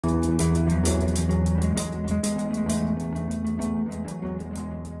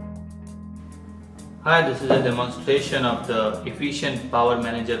Hi, this is a demonstration of the Efficient Power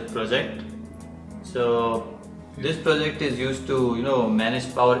Manager project. So this project is used to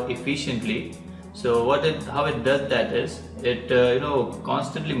manage power efficiently. So how it does that is it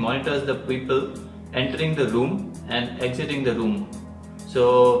constantly monitors the people entering the room and exiting the room.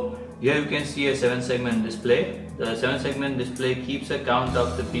 So here you can see a 7-segment display. The 7-segment display keeps a count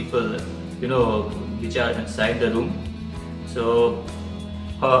of the people which are inside the room. So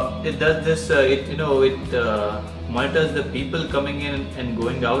it does this. It monitors the people coming in and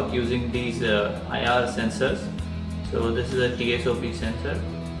going out using these IR sensors. So this is a TSOP sensor,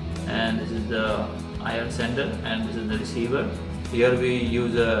 and this is the IR sender, and this is the receiver. Here we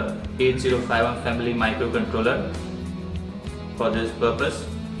use a 8051 family microcontroller for this purpose.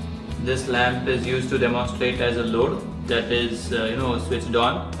 This lamp is used to demonstrate as a load that is switched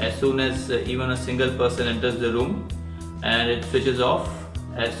on as soon as even a single person enters the room, and it switches off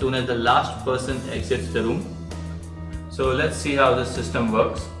as soon as the last person exits the room. So let's see how this system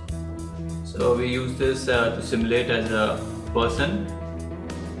works. So we use this to simulate as a person.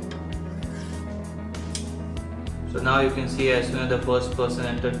 So now you can see as soon as the first person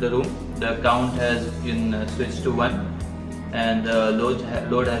entered the room, the count has been switched to 1 and the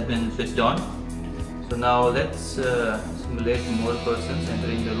load has been switched on. So now let's simulate more persons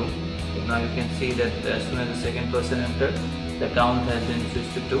entering the room. So now you can see that as soon as the second person entered, the count has been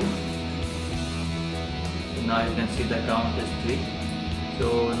switched to 2. So now you can see the count is 3.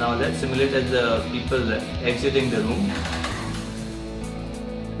 So now let's simulate as the people exiting the room.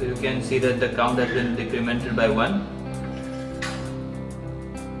 So you can see that the count has been decremented by 1.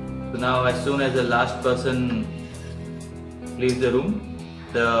 So now as soon as the last person leaves the room,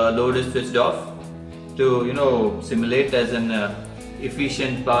 the load is switched off to simulate as an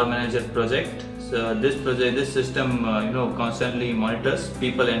efficient power manager project. So this system constantly monitors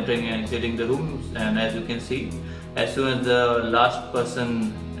people entering and exiting the rooms, and as you can see, as soon as the last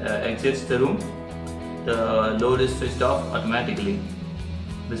person exits the room, the load is switched off automatically.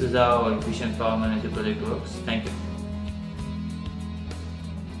 This is how efficient power manager project works. Thank you.